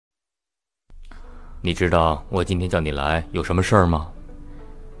你知道我今天叫你来有什么事儿吗？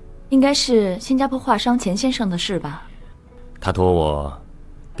应该是新加坡画商钱先生的事吧？他托我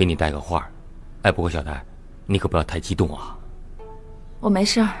给你带个话。哎，不过小戴，你可不要太激动啊。我没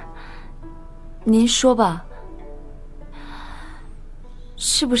事儿，您说吧。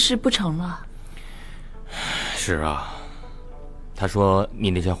是不是不成了？是啊，他说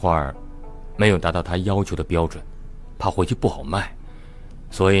你那些画没有达到他要求的标准，怕回去不好卖，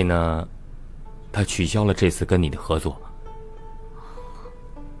所以呢，他取消了这次跟你的合作。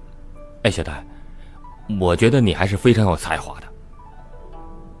哎，小戴，我觉得你还是非常有才华的。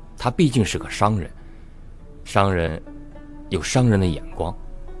他毕竟是个商人，商人有商人的眼光，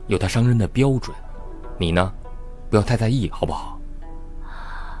有他商人的标准。你呢，不要太在意，好不好？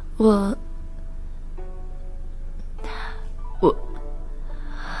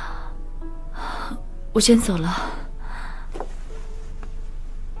我先走了。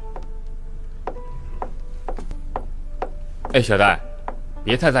哎，小戴，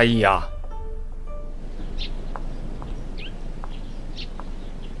别太在意啊。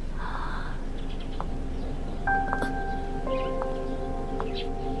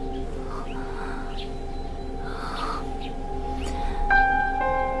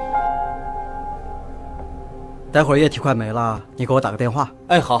待会儿液体快没了，你给我打个电话。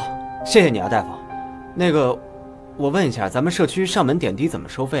哎，好，谢谢你啊，大夫。那个，我问一下，咱们社区上门点滴怎么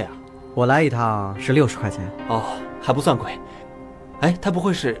收费啊？我来一趟是60块钱。哦，还不算贵。哎，他不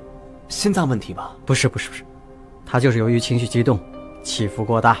会是心脏问题吧？不是，他就是由于情绪激动，起伏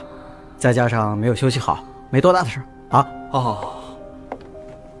过大，再加上没有休息好，没多大的事儿啊。哦。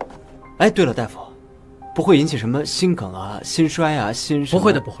哎，对了，大夫，不会引起什么心梗啊、心衰啊、不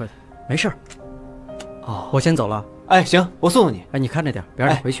会的，没事儿。哦，我先走了。哎，行，我送送你。哎，你看着点，别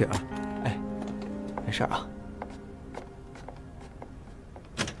让你回血啊。哎，没事啊。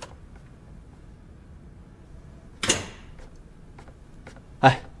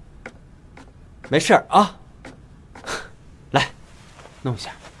哎，没事啊。来，弄一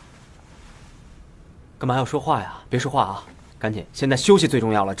下。干嘛要说话呀？别说话啊，赶紧，现在休息最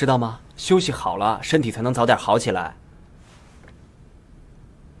重要了，知道吗？休息好了，身体才能早点好起来。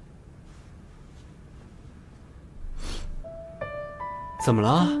怎么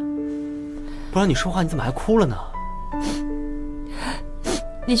了？不让你说话，你怎么还哭了呢？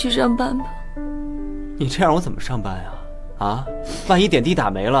你去上班吧。你这样我怎么上班呀？啊，万一点滴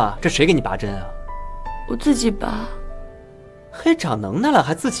打没了，这谁给你拔针啊？我自己拔。嘿，长能耐了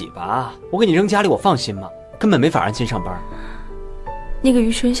还自己拔？我给你扔家里，我放心吗？根本没法安心上班。你给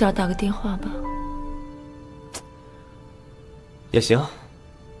于春晓打个电话吧。也行。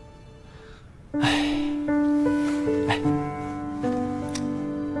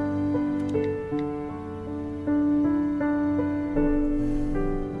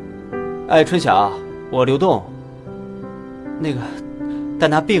哎，春晓，我刘栋。那个，丹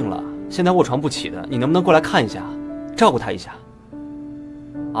娜病了，现在卧床不起的，你能不能过来看一下，照顾她一下？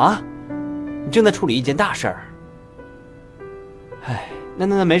啊？你正在处理一件大事儿。哎，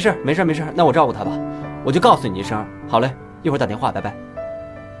那没事，那我照顾她吧，我就告诉你一声。好嘞，一会儿打电话，拜拜。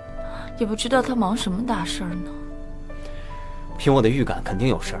也不知道他忙什么大事儿呢。凭我的预感，肯定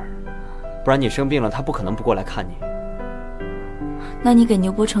有事儿，不然你生病了，他不可能不过来看你。那你给牛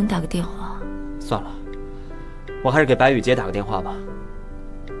伯成打个电话。算了，我还是给白雨洁打个电话吧。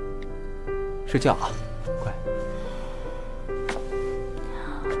睡觉啊，乖。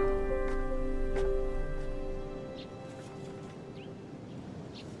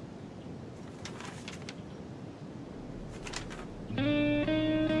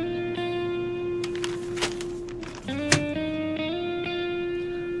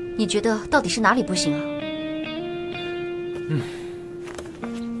你觉得到底是哪里不行啊？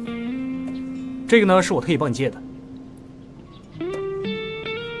这个呢是我特意帮你借的，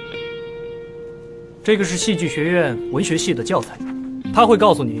这个是戏剧学院文学系的教材，它会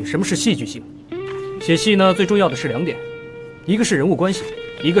告诉你什么是戏剧性。写戏呢最重要的是2点，一个是人物关系，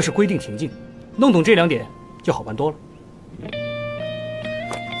一个是规定情境，弄懂这2点就好办多了。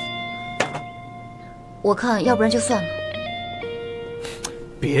我看要不然就算了。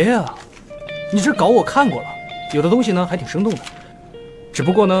别呀，你这稿我看过了，有的东西呢还挺生动的，只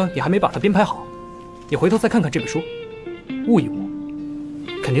不过呢你还没把它编排好。你回头再看看这本书，悟一悟，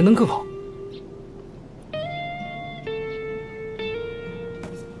肯定能更好。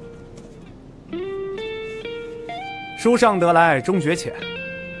书上得来终觉浅，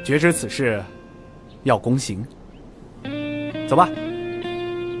觉知此事要躬行。走吧。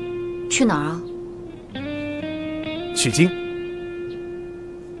去哪儿啊？取经。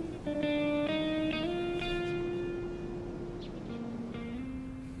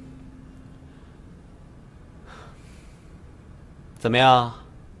怎么样？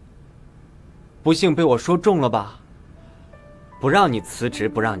不幸被我说中了吧？不让你辞职，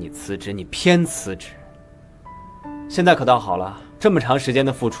不让你辞职，你偏辞职。现在可倒好了，这么长时间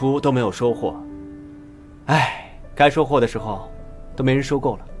的付出都没有收获。哎，该收获的时候，都没人收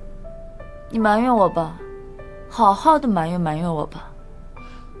够了。你埋怨我吧，好好的埋怨我吧。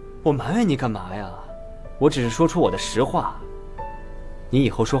我埋怨你干嘛呀？我只是说出我的实话。你以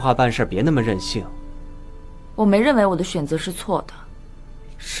后说话办事别那么任性。我没认为我的选择是错的。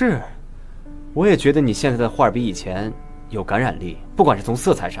是，我也觉得你现在的画比以前有感染力，不管是从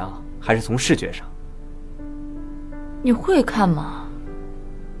色彩上还是从视觉上。你会看吗？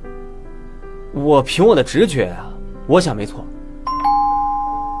我凭我的直觉啊，我想没错。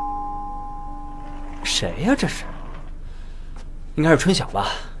谁呀？这是？应该是春晓吧？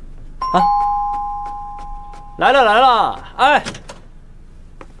啊！来了！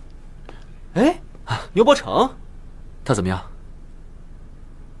哎，牛伯成，他怎么样？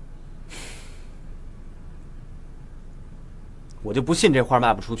我就不信这画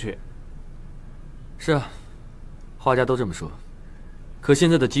卖不出去。是啊，画家都这么说。可现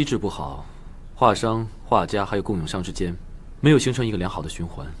在的机制不好，画商、画家还有供应商之间没有形成一个良好的循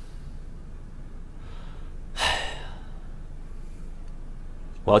环。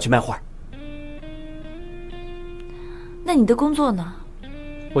我要去卖画。那你的工作呢？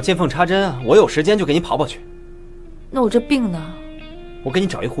我见缝插针啊，我有时间就给你跑去。那我这病呢？我给你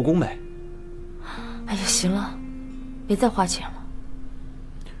找一护工呗。哎呀，行了，别再花钱了。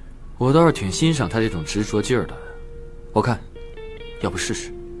我倒是挺欣赏他这种执着劲儿的。我看，要不试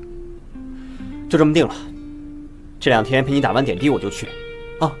试？就这么定了。这2天陪你打完点滴我就去。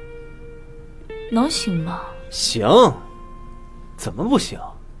啊，能行吗？行，怎么不行？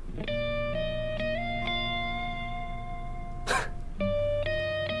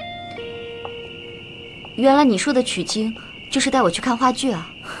原来你说的取经就是带我去看话剧啊。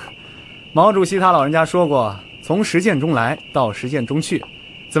毛主席他老人家说过，从实践中来到实践中去。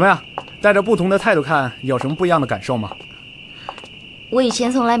怎么样，带着不同的态度看，有什么不一样的感受吗？我以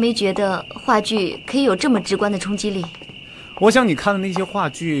前从来没觉得话剧可以有这么直观的冲击力。我想你看的那些话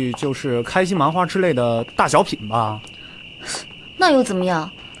剧就是开心麻花之类的大小品吧？那又怎么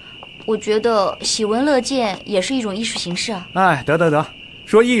样？我觉得喜闻乐见也是一种艺术形式啊。哎，得，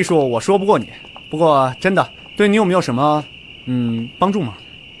说艺术我说不过你，不过真的对你有没有什么帮助吗？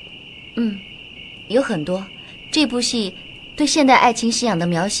有很多。这部戏对现代爱情信仰的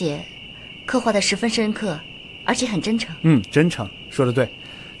描写刻画的十分深刻，而且很真诚。真诚，说得对。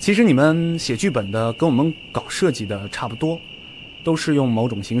其实你们写剧本的跟我们搞设计的差不多，都是用某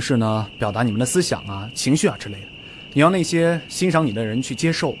种形式呢表达你们的思想啊、情绪啊之类的。你要那些欣赏你的人去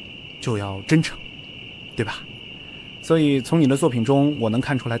接受，就要真诚，对吧？所以从你的作品中，我能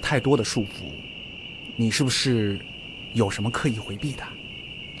看出来太多的束缚。你是不是有什么刻意回避的？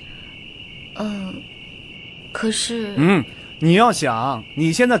可是你要想，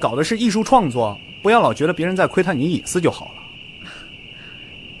你现在搞的是艺术创作，不要老觉得别人在窥探你隐私就好了。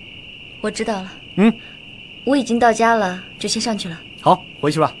我知道了。我已经到家了，就先上去了。好，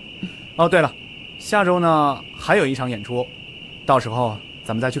回去吧。哦，对了，下周呢还有一场演出，到时候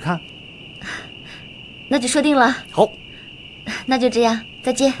咱们再去看。那就说定了。好，那就这样，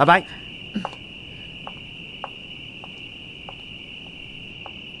再见。拜拜。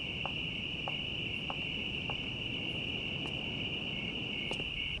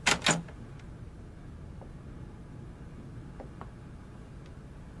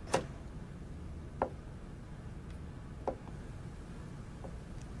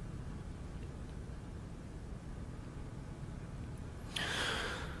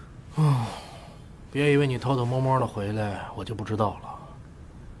别以为你偷偷摸摸的回来，我就不知道了。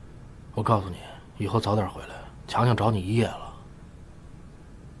我告诉你，以后早点回来，强强找你一夜了。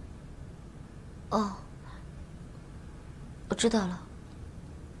哦，我知道了。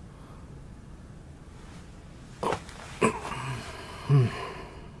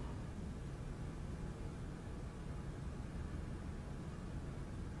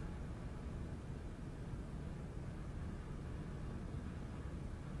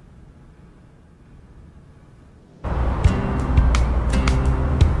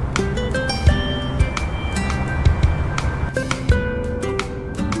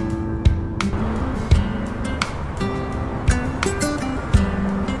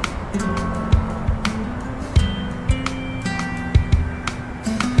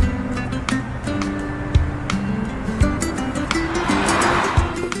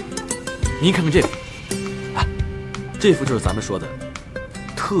您看看这幅，这幅就是咱们说的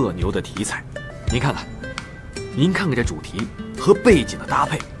特牛的题材。您看看，您看看这主题和背景的搭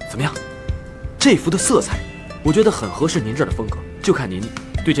配怎么样？这幅的色彩，我觉得很合适您这儿的风格。就看您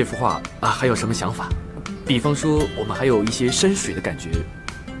对这幅画还有什么想法。比方说，我们还有一些山水的感觉。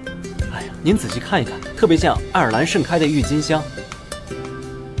哎呀，您仔细看一看，特别像爱尔兰盛开的郁金香。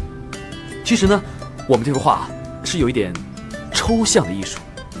其实呢，我们这幅画是有一点抽象的艺术。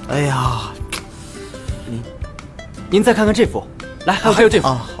哎呀，您再看看这幅，来，还有这幅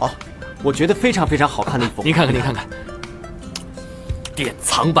啊，好，我觉得非常非常好看的一幅。您看看，您看看，典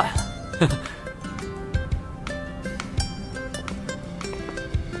藏版。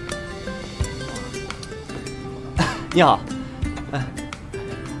你好，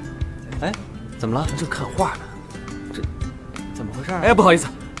哎，怎么了？正看画呢，这怎么回事？哎，不好意思，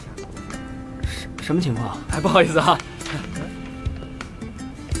什么情况？哎，不好意思啊。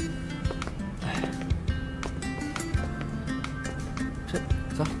这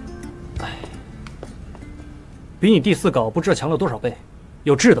走，哎，比你第4稿不知道强了多少倍，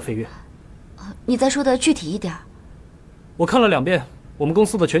有质的飞跃。你再说的具体一点。我看了2遍，我们公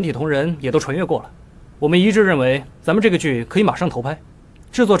司的全体同仁也都传阅过了。我们一致认为，咱们这个剧可以马上投拍，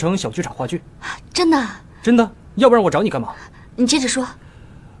制作成小剧场话剧。真的？真的，要不然我找你干嘛？你接着说。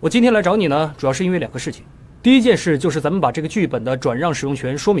我今天来找你呢，主要是因为2个事情。第一件事就是咱们把这个剧本的转让使用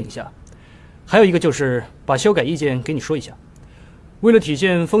权说明一下，还有一个就是把修改意见给你说一下。为了体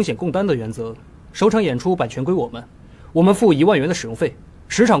现风险共担的原则，首场演出版权归我们，我们付1万元的使用费。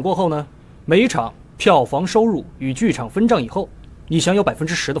10场过后呢，每一场票房收入与剧场分账以后，你享有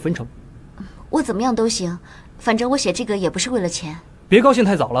10%的分成。我怎么样都行，反正我写这个也不是为了钱。别高兴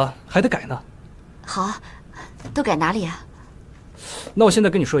太早了，还得改呢。好，都改哪里啊？那我现在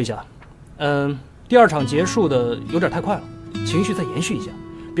跟你说一下，第2场结束的有点太快了，情绪再延续一下，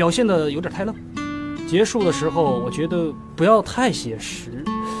表现的有点太愣。结束的时候，我觉得不要太写实，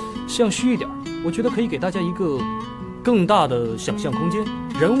像虚一点。我觉得可以给大家一个更大的想象空间。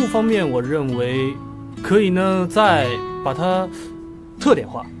人物方面，我认为可以呢，再把它特点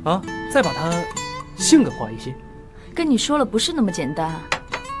化啊，再把它性格化一些。跟你说了，不是那么简单。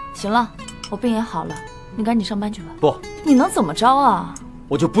行了，我病也好了，你赶紧上班去吧。不，你能怎么着啊？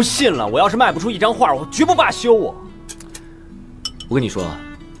我就不信了，我要是卖不出1张画，我绝不罢休。我跟你说，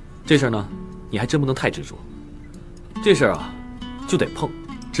这事儿呢，你还真不能太执着。这事儿啊，就得碰，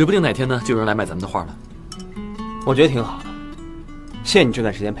指不定哪天呢，就有人来买咱们的画了。我觉得挺好的，谢谢你这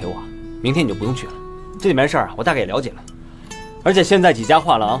段时间陪我。明天你就不用去了，这里面事儿啊，我大概也了解了。而且现在几家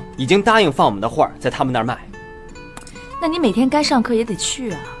画廊已经答应放我们的画在他们那儿卖。那你每天该上课也得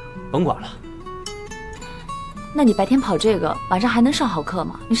去啊。甭管了。那你白天跑这个，晚上还能上好课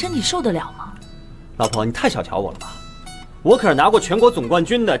吗？你身体受得了吗？老婆，你太小瞧我了吧？我可是拿过全国总冠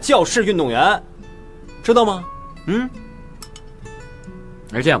军的教室运动员，知道吗？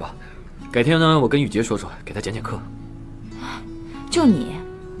还是这样吧，改天呢，我跟雨杰说说，给他讲讲课。就你，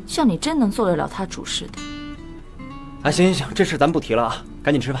像你真能做得了他主事的？哎，行，这事咱们不提了啊，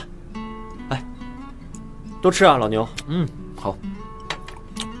赶紧吃饭。哎，多吃啊，老牛。好。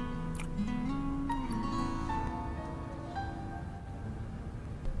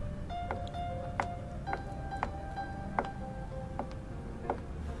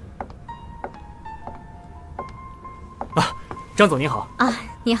张总您好啊，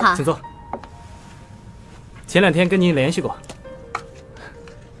你好，请坐。前2天跟您联系过，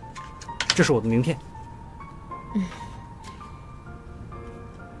这是我的名片。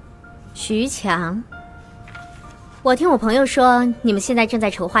徐强，我听我朋友说你们现在正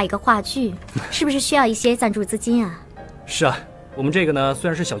在筹划一个话剧，是不是需要一些赞助资金啊？是啊，我们这个呢虽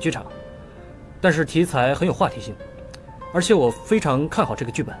然是小剧场，但是题材很有话题性，而且我非常看好这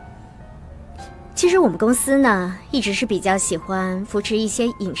个剧本。其实我们公司呢，一直是比较喜欢扶持一些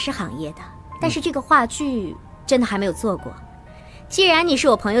影视行业的，但是这个话剧真的还没有做过。既然你是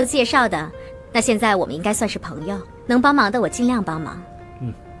我朋友介绍的，那现在我们应该算是朋友，能帮忙的我尽量帮忙。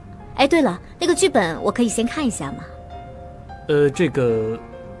哎，对了，那个剧本我可以先看一下吗？这个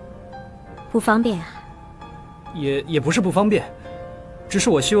不方便啊？也不是不方便，只是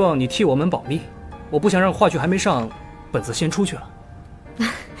我希望你替我们保密，我不想让话剧还没上，本子先出去了。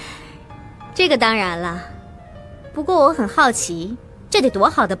这个当然了，不过我很好奇，这得多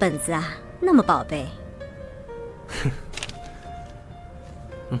好的本子啊，那么宝贝。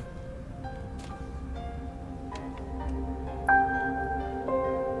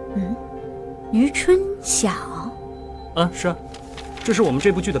余春晓。是啊，这是我们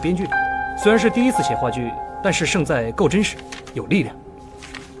这部剧的编剧，虽然是第1次写话剧，但是胜在够真实，有力量。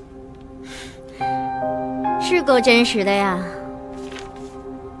是够真实的呀。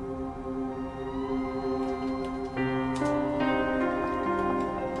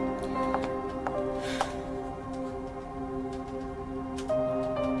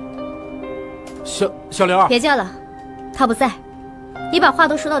小刘，别叫了，他不在。你把话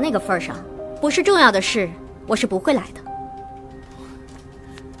都说到那个份上，不是重要的事，我是不会来的。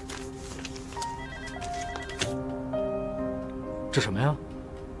这什么呀？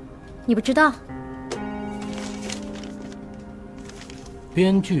你不知道？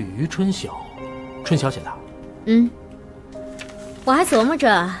编剧于春晓，春晓写的。我还琢磨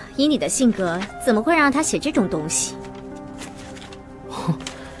着，以你的性格，怎么会让他写这种东西？哼，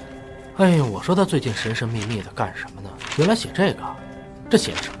哎呀，我说他最近神神秘秘的干什么呢？原来写这个，这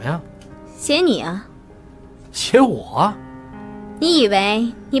写的什么呀？写你啊。写我？你以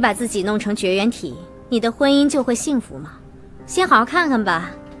为你把自己弄成绝缘体，你的婚姻就会幸福吗？先好好看看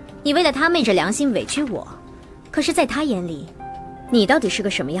吧。你为了他昧着良心委屈我，可是在他眼里，你到底是个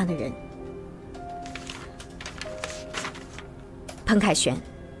什么样的人？彭凯旋，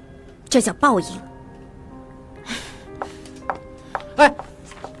这叫报应。哎，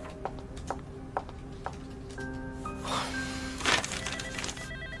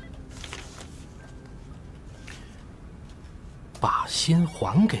把心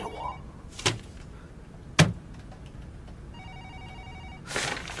还给我。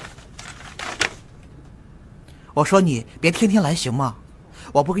我说你别天天来行吗？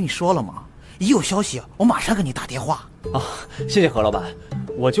我不跟你说了吗？一有消息我马上给你打电话。啊，谢谢何老板，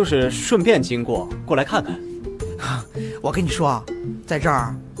我就是顺便经过过来看看。我跟你说啊，在这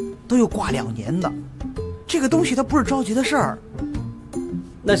儿都有挂2年的，这个东西它不是着急的事儿。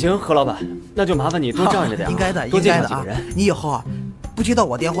那行，何老板，那就麻烦你多仗着点，应该的，多介绍应该的啊。几个人。你以后啊，不接到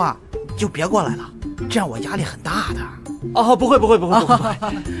我电话就别过来了，这样我压力很大的。哦，不会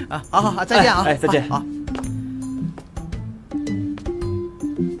啊，好，再见啊！哎，再见啊。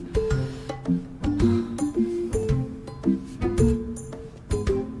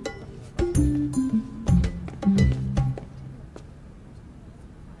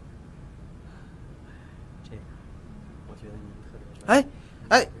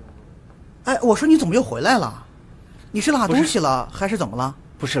哎，我说你怎么又回来了？你是落东西了还是怎么了？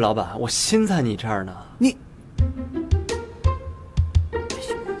不是老板，我心在你这儿呢。你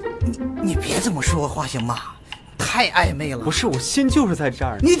别这么说话行吗？太暧昧了。不是，我心就是在这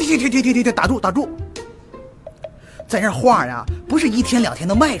儿。你打住！咱这画呀，不是1天2天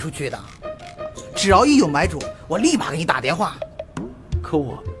能卖出去的，只要一有买主，我立马给你打电话。可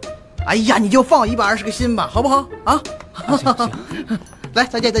我，哎呀，你就放120个心吧，好不好？啊，行。来，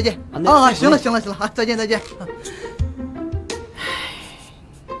再见啊！行了啊，再见。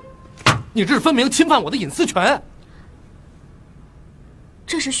你这是分明侵犯我的隐私权。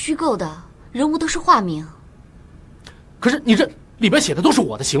这是虚构的，人物都是化名。可是你这里边写的都是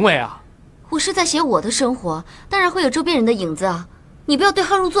我的行为啊！我是在写我的生活，当然会有周边人的影子啊！你不要对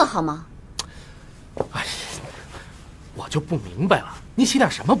号入座好吗？哎，我就不明白了，你写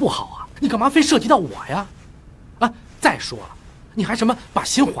点什么不好啊？你干嘛非涉及到我呀？啊，再说了，你还什么把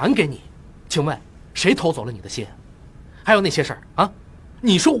心还给你？请问谁偷走了你的心？还有那些事儿啊？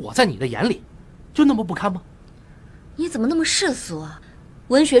你说我在你的眼里就那么不堪吗？你怎么那么世俗啊？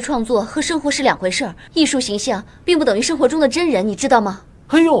文学创作和生活是2回事儿，艺术形象并不等于生活中的真人，你知道吗？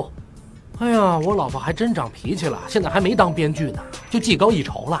哎呀，我老婆还真长脾气了，现在还没当编剧呢，就技高一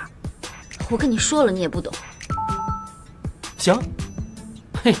筹了。我跟你说了，你也不懂。行，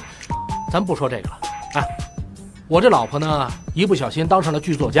嘿，咱不说这个了啊。我这老婆呢，一不小心当上了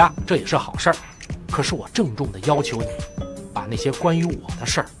剧作家，这也是好事儿。可是我郑重地要求你，把那些关于我的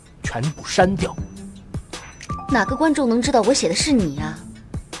事儿全部删掉。哪个观众能知道我写的是你呀？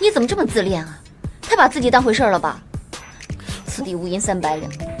你怎么这么自恋啊？太把自己当回事了吧？此地无银300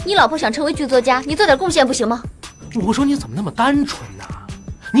两，你老婆想成为剧作家，你做点贡献不行吗？我说你怎么那么单纯呢？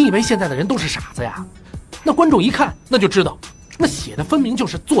你以为现在的人都是傻子呀？那观众一看，那就知道，那写的分明就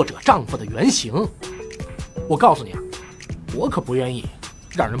是作者丈夫的原型。我告诉你啊，我可不愿意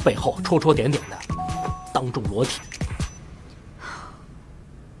让人背后戳戳点点的，当众裸体。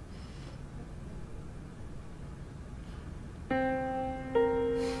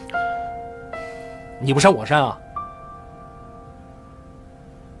你不删我删啊？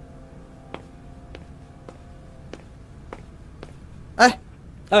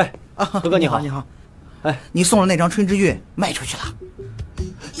哎，何哥你好。你好。哎，你送的那张《春之月》卖出去了，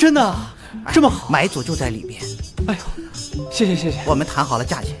真的这么好？买主就在里边。哎呦，谢谢。我们谈好了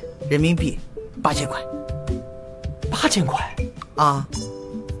价钱，人民币8000块。8000块啊？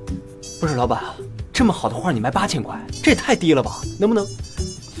不是老板，这么好的画你卖8000块，这也太低了吧？能不能？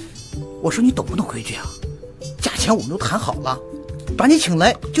我说你懂不懂规矩啊？价钱我们都谈好了，把你请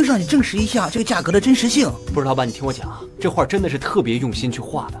来就是让你证实一下这个价格的真实性。不是老板，你听我讲，这画真的是特别用心去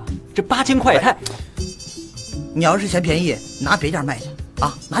画的，这8000块也太……你要是嫌便宜，拿别价卖去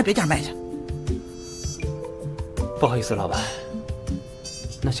啊！拿别价卖去。不好意思，老板，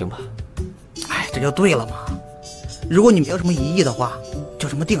那行吧。哎，这就对了嘛。如果你没有什么异议的话，就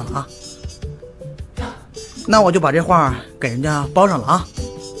这么定了啊。那我就把这画给人家包上了啊，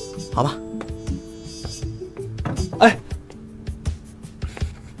好吧？哎，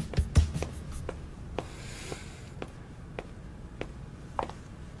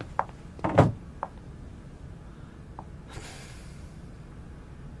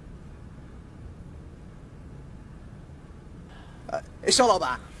邵老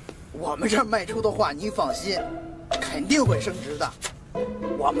板，我们这儿卖出的画您放心，肯定会升值的。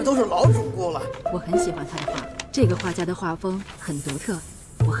我们都是老主顾了。我很喜欢他的画，这个画家的画风很独特，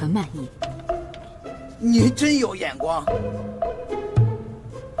我很满意。您真有眼光。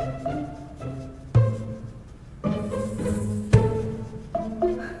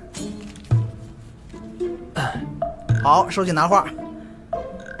好，收起拿画。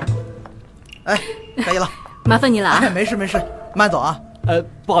哎，可以了。麻烦你了啊！哎，没事没事，慢走啊。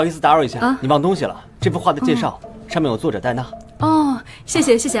不好意思打扰一下，你忘东西了。这幅画的介绍上面有作者戴娜。哦，谢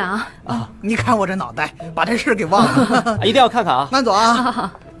谢谢谢啊！你看我这脑袋，把这事给忘了。一定要看看啊！慢走啊！好好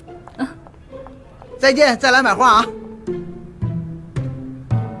好。再见，再来买画啊！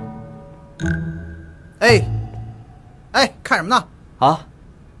哎，看什么呢？啊，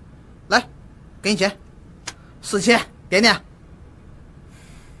来，给你钱，4000，给你。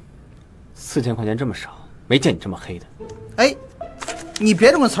4000块钱这么少，没见你这么黑的。哎，你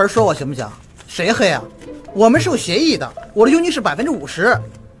别这么词儿说我行不行？谁黑啊？我们是有协议的，我的佣金是50%。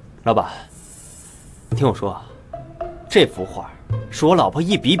老板，你听我说啊，这幅画是我老婆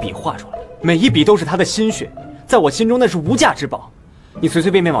一笔笔画出来的，每一笔都是她的心血，在我心中那是无价之宝。你随随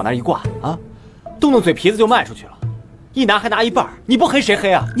便便往那一挂啊，动动嘴皮子就卖出去了，一拿还拿一半，你不黑谁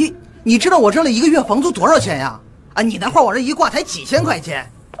黑啊？你知道我这里1个月房租多少钱呀？啊，你那画往这一挂才几千块钱，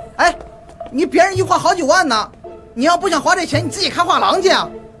哎，你别人一画好几万呢，你要不想花这钱，你自己开画廊去啊！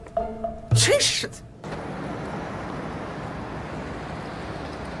真是的。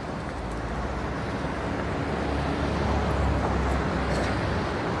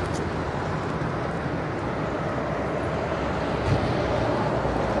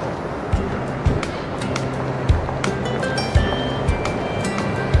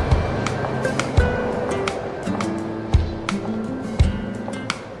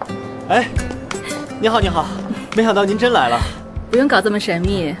哎，你好，你好，没想到您真来了。不用搞这么神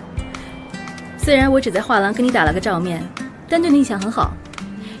秘。虽然我只在画廊跟你打了个照面，但对你印象很好，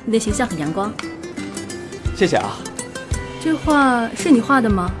你的形象很阳光。谢谢啊。这画是你画的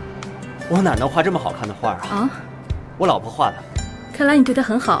吗？我哪能画这么好看的画啊？啊，我老婆画的。看来你对她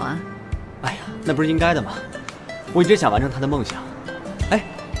很好啊。哎呀，那不是应该的吗？我一直想完成她的梦想。哎，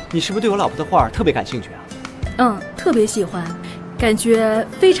你是不是对我老婆的画特别感兴趣啊？嗯，特别喜欢。感觉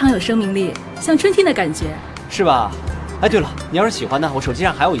非常有生命力，像春天的感觉，是吧？哎，对了，你要是喜欢呢，我手机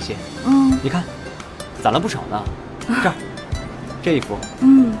上还有一些，你看，攒了不少呢。这儿，这一幅，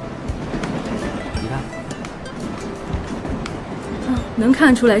你看，能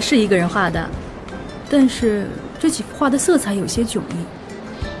看出来是一个人画的，但是这几幅画的色彩有些迥异。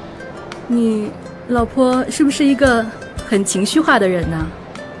你老婆是不是一个很情绪化的人呢？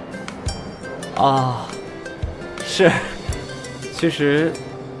啊，是。其实，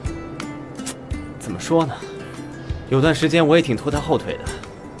怎么说呢？有段时间我也挺拖她后腿的。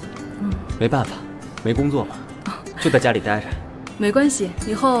没办法，没工作嘛，就在家里待着。没关系，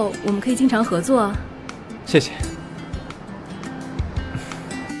以后我们可以经常合作啊。谢谢。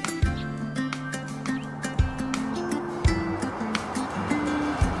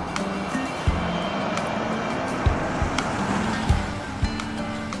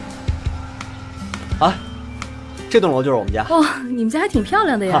啊。这栋楼就是我们家。哦，你们家还挺漂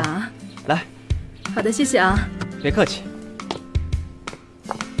亮的呀。来，好的，谢谢啊。别客气。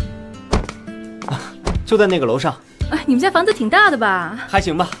就在那个楼上。哎，你们家房子挺大的吧？还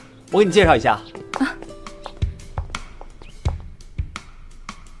行吧，我给你介绍一下。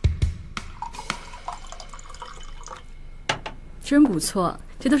真不错，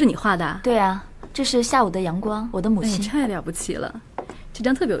这都是你画的？对啊，这是下午的阳光，我的母亲。太了不起了，这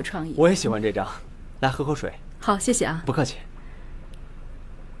张特别有创意。我也喜欢这张，来喝口水。好，谢谢啊。不客气。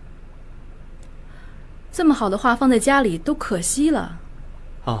这么好的画放在家里都可惜了。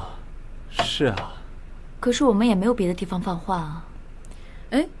哦，是啊。可是我们也没有别的地方放画啊。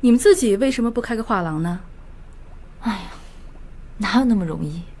哎，你们自己为什么不开个画廊呢？哎呀，哪有那么容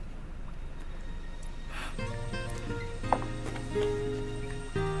易？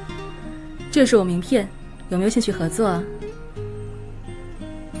这是我名片，有没有兴趣合作啊？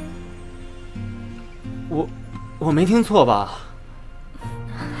我没听错吧？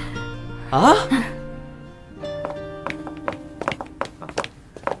啊？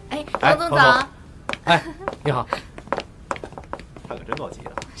总。哎，你好。他可真够急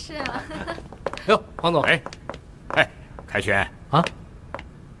的。是啊。哟，黄总。哎，凯旋啊，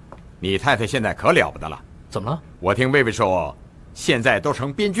你太太现在可了不得了。怎么了？我听薇薇说，现在都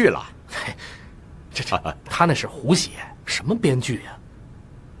成编剧了。这他那是胡写，什么编剧呀？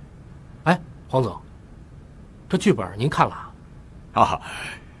哎，黄总，这剧本您看了？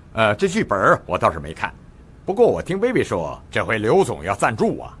这剧本我倒是没看，不过我听薇薇说，这回刘总要赞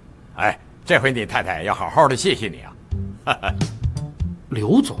助啊。哎，这回你太太要好好的谢谢你啊。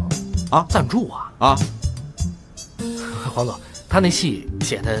刘总啊，赞助啊？啊，黄总，他那戏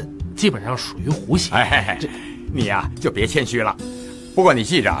写的基本上属于胡写。你呀就别谦虚了。不过你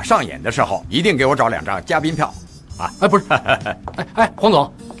记着，上演的时候一定给我找2张嘉宾票，啊！不是，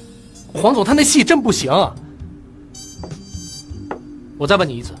黄总，他那戏真不行。我再问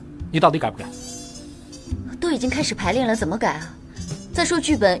你一次，你到底改不改？都已经开始排练了，怎么改啊？再说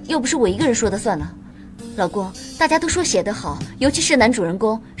剧本又不是我一个人说的算呢。老公，大家都说写得好，尤其是男主人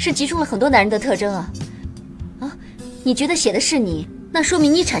公是集中了很多男人的特征啊。啊，你觉得写的是你，那说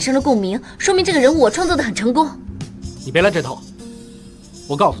明你产生了共鸣，说明这个人物我创作的很成功。你别来这套。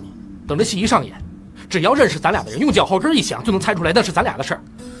我告诉你，等这戏一上演，只要认识咱俩的人用脚后跟一想，就能猜出来那是咱俩的事儿。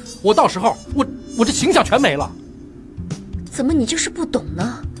我到时候我这形象全没了。怎么你就是不懂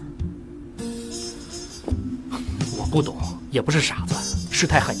呢？我不懂，也不是傻子，事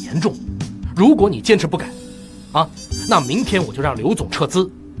态很严重。如果你坚持不改，啊，那明天我就让刘总撤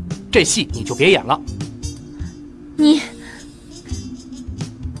资，这戏你就别演了。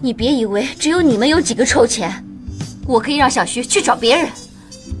你别以为只有你们有几个臭钱，我可以让小徐去找别人。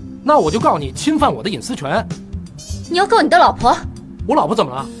那我就告你侵犯我的隐私权。你要告你的老婆？我老婆怎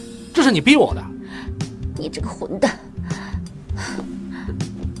么了？这是你逼我的。你这个混蛋！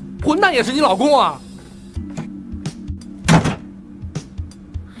混蛋也是你老公啊！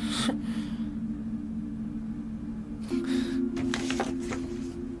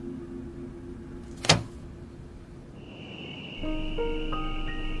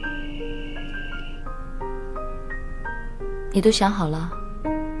你都想好了？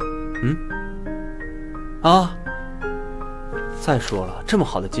啊！再说了，这么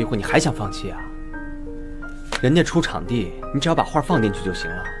好的机会你还想放弃啊？人家出场地，你只要把画放进去就行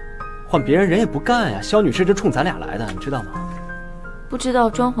了。换别人人也不干呀。肖女士这冲咱俩来的，你知道吗？不知道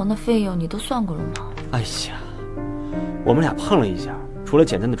装潢的费用你都算过了吗？哎呀，我们俩碰了一下，除了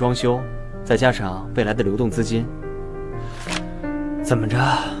简单的装修，再加上未来的流动资金，怎么着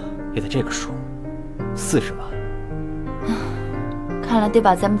也得这个数，40万。看来得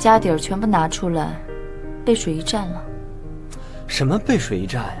把咱们家底儿全部拿出来，背水一战了。什么背水一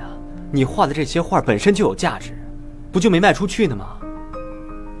战呀？你画的这些画本身就有价值，不就没卖出去呢吗？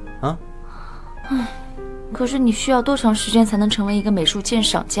啊？可是你需要多长时间才能成为一个美术鉴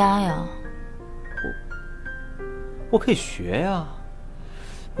赏家呀？我可以学呀。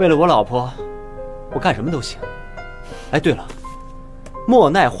为了我老婆，我干什么都行。哎，对了，莫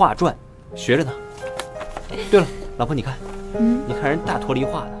奈画传学着呢。对了，老婆，你看。你看人大脱离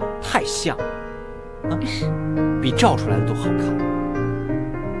画的太像了，啊，比照出来的都好看。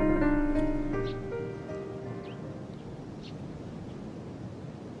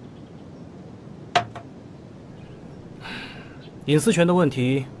隐私权的问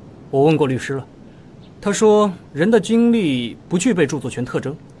题，我问过律师了，他说人的经历不具备著作权特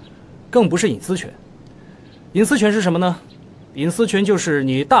征，更不是隐私权。隐私权是什么呢？隐私权就是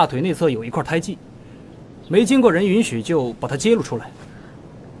你大腿内侧有一块胎记。没经过人允许就把它揭露出来。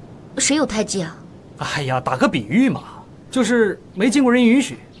谁有胎记啊？哎呀，打个比喻嘛，就是没经过人允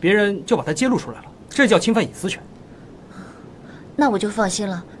许，别人就把它揭露出来了，这叫侵犯隐私权。那我就放心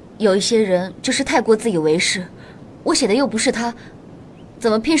了。有一些人就是太过自以为是，我写的又不是他，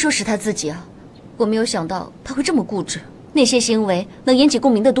怎么偏说是他自己啊？我没有想到他会这么固执，那些行为能引起共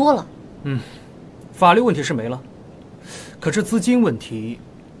鸣的多了。法律问题是没了，可是资金问题。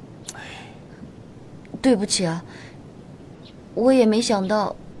对不起啊，我也没想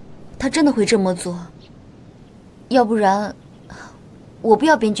到他真的会这么做。要不然我不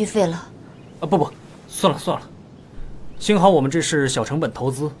要编剧费了。啊，不，算了，幸好我们这是小成本投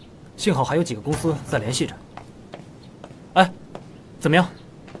资，幸好还有几个公司在联系着。哎，怎么样？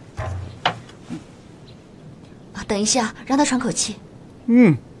等一下，让他喘口气。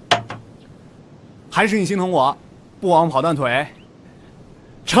还是你心疼我，不枉跑断腿。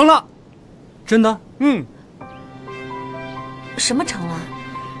成了。真的？什么成了？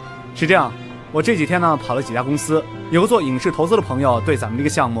是这样，我这几天呢跑了几家公司，有个做影视投资的朋友对咱们这个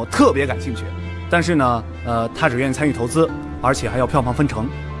项目特别感兴趣，但是呢，他只愿意参与投资，而且还要票房分成。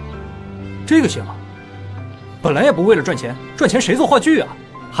这个行啊，本来也不为了赚钱，赚钱谁做话剧啊？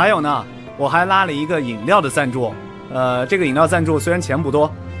还有呢，我还拉了一个饮料的赞助。这个饮料赞助虽然钱不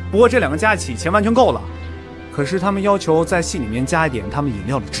多，不过这2个加一起钱完全够了。可是他们要求在戏里面加一点他们饮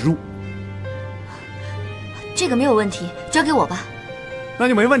料的植入。这个没有问题，交给我吧。那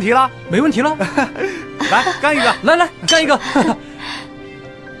就没问题了，没问题了。来干一个，来干一个。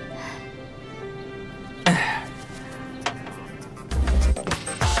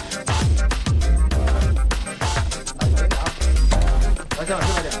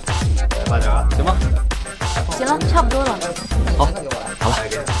慢点啊，行吗？行了，差不多了。好，好了，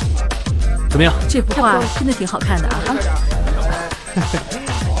怎么样？这幅画真的挺好看的啊！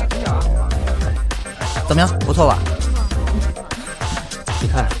怎么样？不错吧？你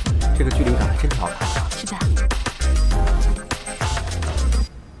看，这个距离感还真是好看。是吧？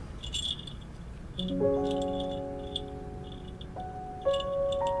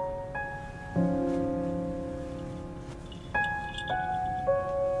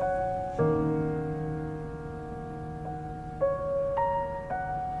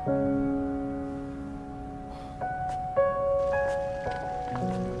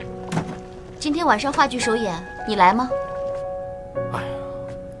今天晚上话剧首演，你来吗？哎呀，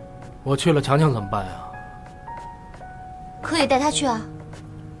我去了，强强怎么办呀？可以带他去啊。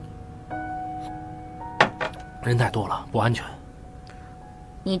人太多了，不安全。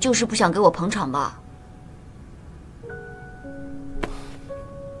你就是不想给我捧场吧？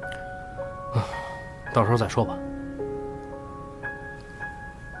到时候再说吧。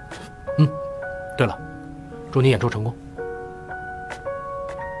对了，祝你演出成功。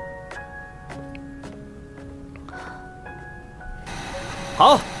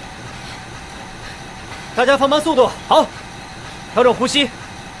好，大家放慢速度，好，调整呼吸，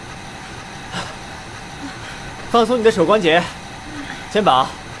放松你的手关节、肩膀。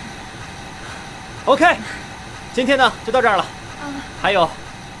OK， 今天呢就到这儿了。还有，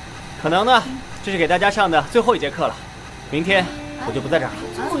可能呢这是给大家上的最后一节课了，明天我就不在这儿了。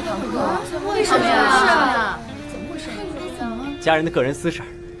最后一堂课？为什么呀？怎么回事？家人的个人私事，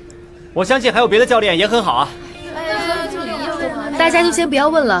我相信还有别的教练也很好啊。大家就先不要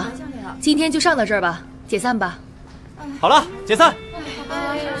问了，今天就上到这儿吧，解散吧。好了，解散。教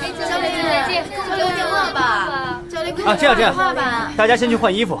练再见，留电话吧。教练，啊，这样，大家先去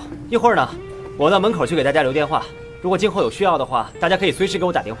换衣服，一会儿呢，我到门口去给大家留电话。如果今后有需要的话，大家可以随时给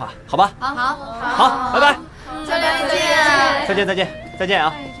我打电话，好吧？好，拜拜。教练再见。再见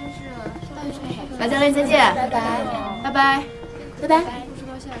啊！白教练再见，拜拜。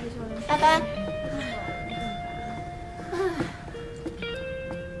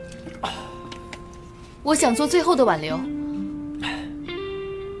我想做最后的挽留。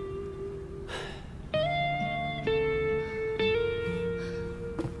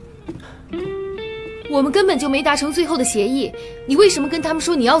我们根本就没达成最后的协议，你为什么跟他们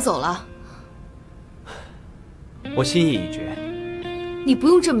说你要走了？我心意已决。你不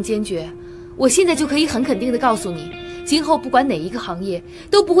用这么坚决，我现在就可以很肯定的告诉你，今后不管哪一个行业，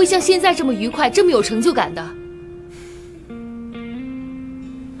都不会像现在这么愉快，这么有成就感的。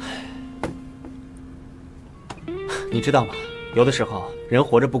你知道吗？有的时候，人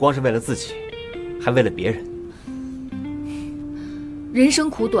活着不光是为了自己，还为了别人。人生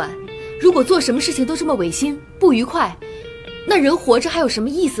苦短，如果做什么事情都这么违心、不愉快，那人活着还有什么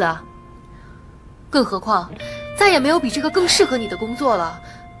意思啊？更何况，再也没有比这个更适合你的工作了，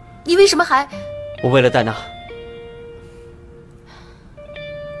你为什么还……我为了戴娜。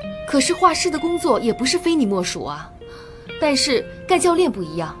可是画师的工作也不是非你莫属啊。但是干教练不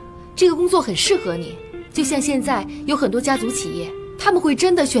一样，这个工作很适合你。就像现在有很多家族企业，他们会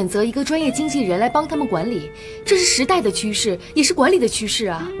真的选择一个专业经纪人来帮他们管理，这是时代的趋势，也是管理的趋势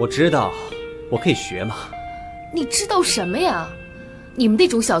啊。我知道，我可以学嘛。你知道什么呀？你们那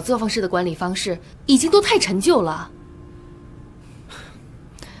种小作坊式的管理方式已经都太陈旧了，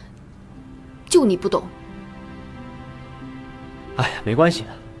就你不懂。哎呀，没关系的，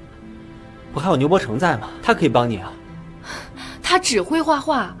不还有牛伯成在吗？他可以帮你啊。他只会画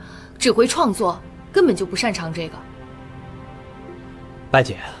画，只会创作，根本就不擅长这个。白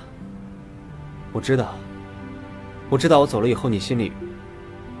姐，我知道我走了以后你心里……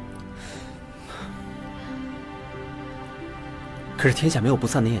可是天下没有不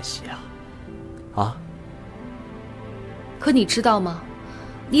散的宴席啊！可你知道吗？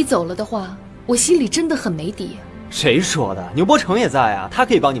你走了的话，我心里真的很没底。谁说的？牛伯成也在啊，他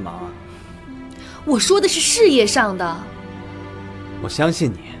可以帮你忙啊。我说的是事业上的。我相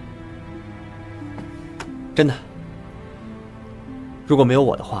信你，真的。如果没有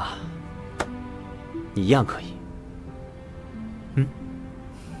我的话，你一样可以。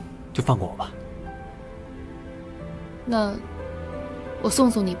就放过我吧。那我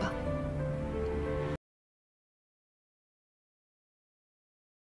送送你吧。